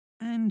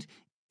"And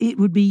it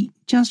would be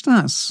just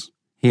us?"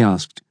 he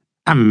asked.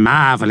 "A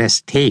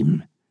marvellous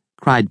team,"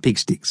 cried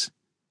Pigsticks.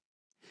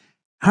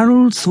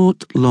 Harold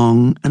thought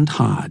long and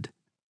hard,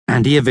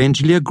 and he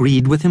eventually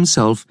agreed with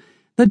himself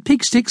that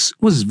Pigsticks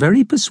was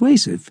very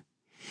persuasive.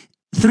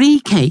 "3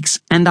 cakes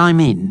and I'm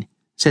in,"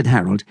 said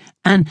Harold,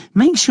 "and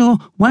make sure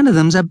one of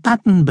them's a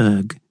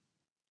Battenberg."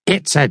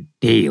 "It's a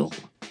deal,"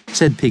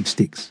 said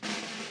Pigsticks.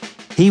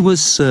 He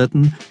was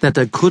certain that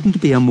there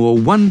couldn't be a more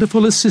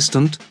wonderful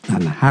assistant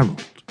than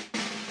Harold.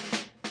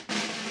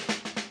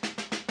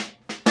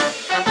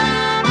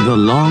 The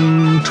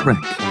Long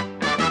Trek.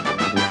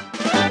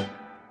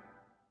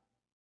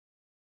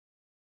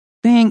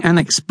 "Being an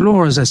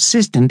explorer's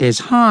assistant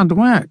is hard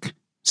work,"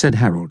 said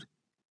Harold.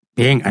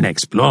 "Being an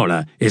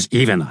explorer is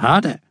even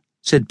harder,"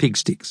 said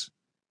Pigsticks.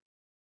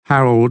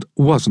 Harold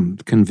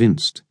wasn't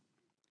convinced.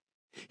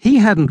 He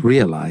hadn't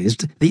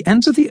realized the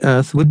ends of the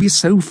earth would be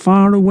so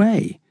far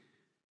away.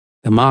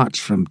 The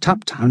march from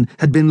Tuptown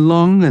had been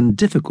long and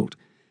difficult,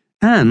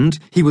 and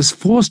he was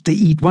forced to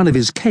eat one of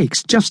his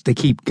cakes just to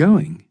keep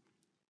going.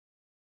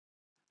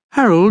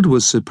 Harold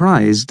was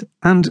surprised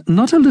and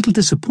not a little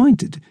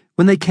disappointed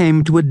when they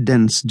came to a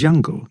dense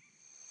jungle.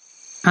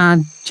 "Are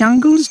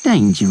jungles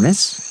dangerous?"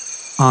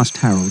 asked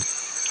Harold.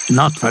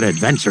 "Not for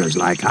adventurers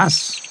like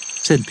us,"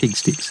 said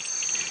Pigsticks.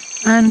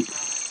 "And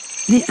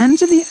the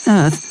ends of the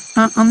earth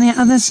are on the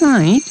other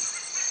side?"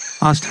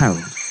 asked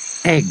Harold.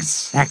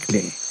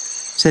 "Exactly,"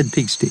 said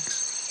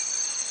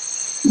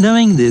Pigsticks.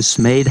 Knowing this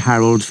made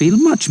Harold feel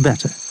much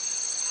better.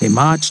 They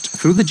marched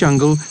through the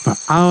jungle for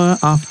hour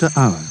after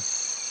hour.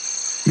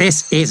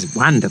 "This is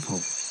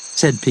wonderful,"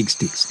 said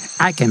Pigsticks.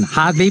 "I can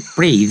hardly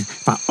breathe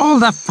for all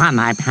the fun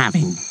I'm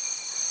having."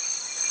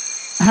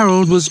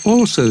 Harold was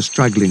also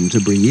struggling to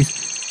breathe,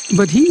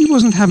 but he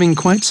wasn't having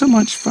quite so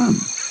much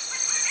fun,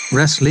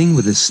 wrestling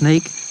with a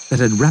snake that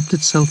had wrapped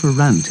itself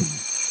around him.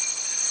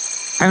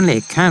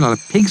 "Only Colonel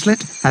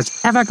Piglet has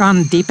ever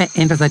gone deeper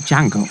into the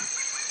jungle,"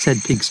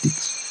 said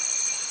Pigsticks.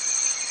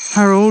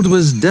 Harold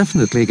was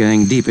definitely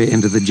going deeper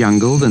into the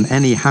jungle than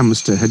any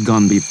hamster had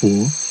gone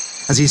before,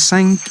 as he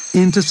sank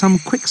into some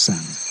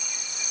quicksand.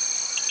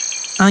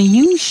 "Are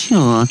you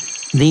sure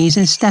these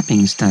are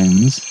stepping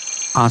stones?"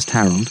 asked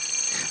Harold,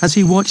 as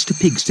he watched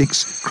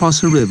Pigsticks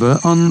cross a river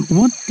on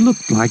what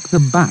looked like the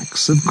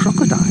backs of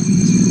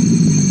crocodiles.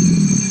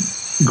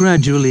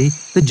 Gradually,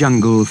 the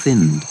jungle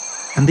thinned,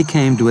 and they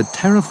came to a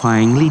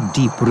terrifyingly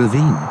deep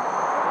ravine.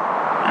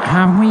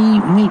 "Have we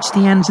reached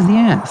the ends of the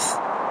earth?"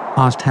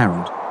 asked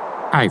Harold.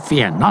 "I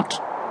fear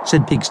not,"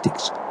 said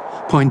Pigsticks,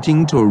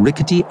 pointing to a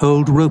rickety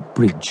old rope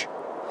bridge.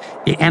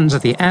 "The ends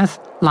of the earth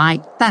lie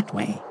that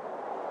way."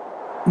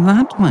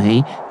 "That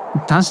way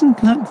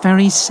doesn't look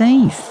very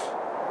safe,"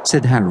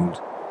 said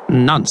Harold.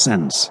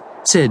 "Nonsense,"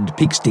 said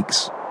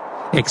Pigsticks.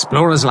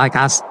 "Explorers like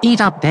us eat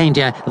up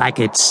danger like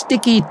it's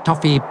sticky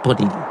toffee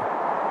pudding."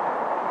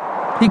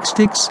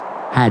 Pigsticks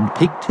had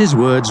picked his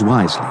words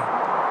wisely.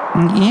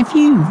 "If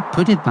you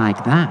put it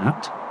like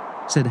that,"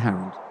 said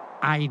Harold.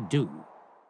 "I do."